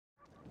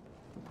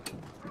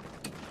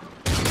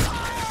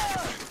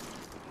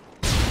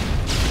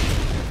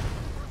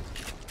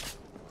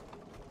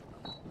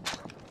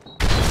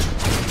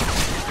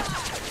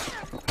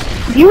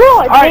You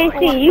are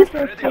JC, you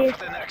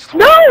JC.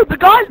 No, the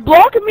guy's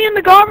blocking me in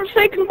the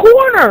godforsaken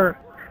corner.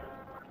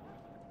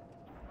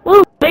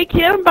 Look, make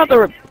him about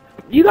the.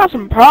 You got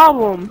some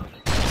problems.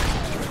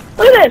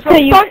 Look at this. So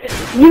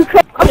you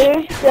could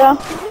clear, so.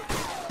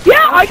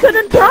 Yeah, I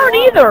couldn't turn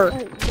either.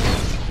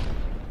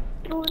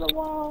 Through the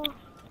wall.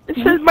 It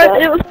says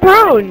it was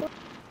prone.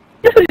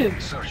 Dude,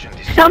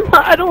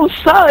 I don't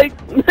suck.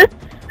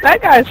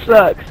 That guy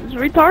sucks. It's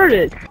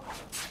retarded.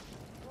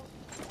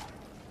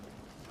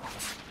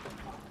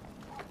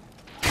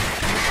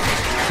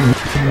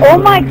 Oh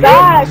my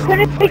god, I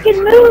couldn't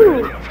freaking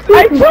move!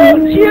 I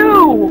told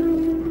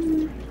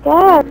you!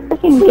 God,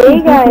 freaking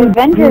gay guy,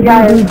 Avenger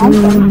guy or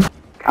something.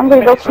 I'm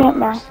gonna go camp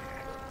now.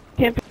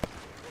 Camp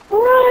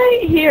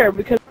right here,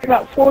 because there's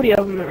about 40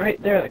 of them right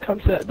there that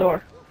comes to that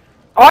door.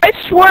 Oh, I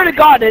swear to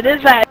God, it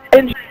is that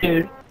Avenger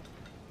dude.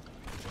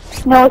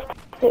 No, it's...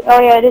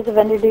 Oh yeah, it is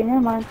Avenger dude, never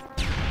mind.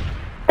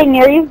 Hey,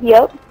 near you?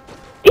 Yep.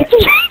 He's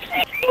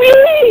chasing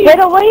me! Get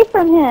away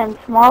from him,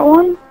 smart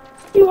one.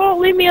 You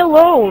won't leave me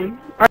alone.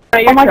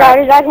 Right, oh my god,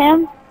 is that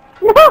him?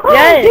 No,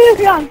 yes.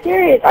 Dude, I'm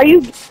serious.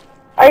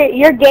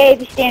 You're gay if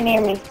you stand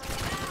near me.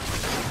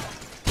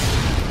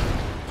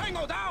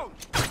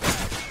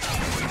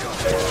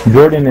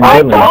 Jordan and Oh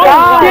Dylan. my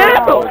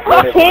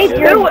god. Kid,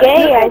 you're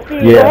gay, I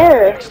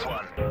swear.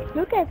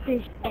 Look at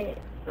this shit.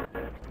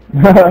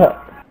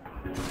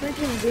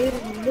 Freaking dude,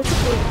 look at this.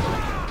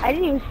 I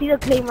didn't even see the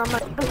claim. I'm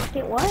like, oh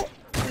shit, what?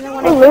 And then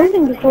when I'm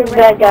losing because of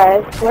that guy,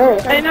 I swear.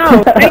 I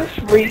know, thanks,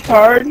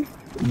 retard.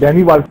 Then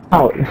he was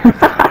out. I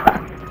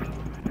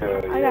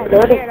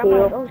got scared. I'm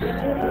like, oh shit,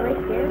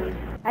 right there.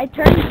 I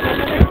turned to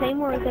another claim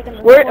where it's like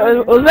a...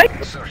 Where, was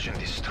that? Search and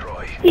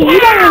destroy. See, you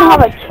don't even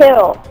have a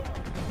kill.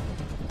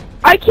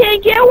 I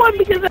can't get one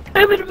because the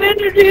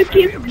Avenger dude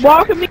keeps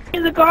blocking me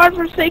in the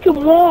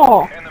godforsaken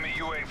wall. Enemy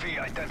UAV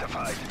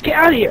identified. Get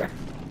out of here.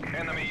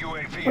 Enemy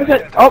UAV Where's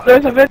it? Oh,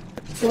 there's a Avenger.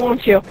 He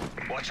wants you.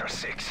 Watcher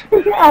 6.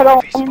 I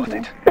don't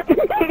Spotted.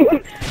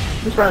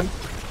 Just run.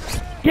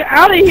 Get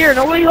out of here.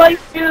 Nobody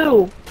likes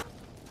you.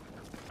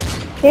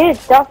 Kid,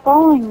 stop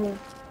following me.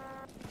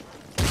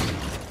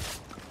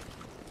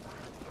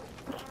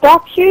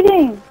 Stop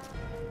shooting.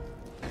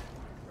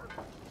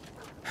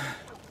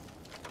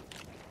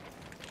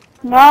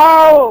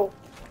 No.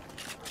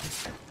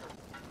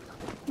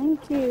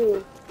 Thank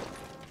you.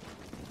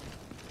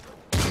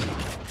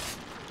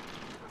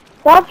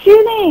 Stop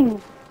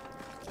shooting.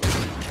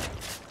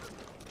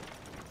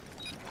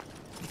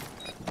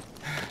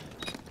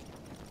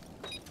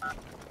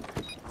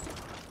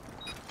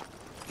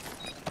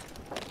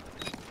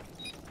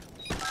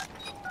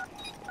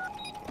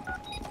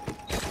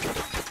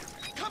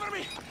 Cover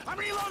me! I'm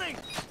reloading!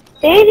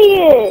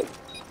 Idiot.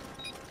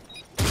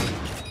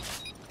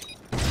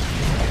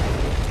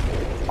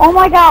 Oh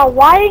my god,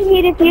 why didn't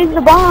he defuse the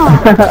bomb?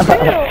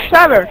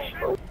 Trevor.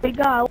 Oh my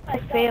god, I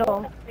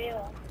failed.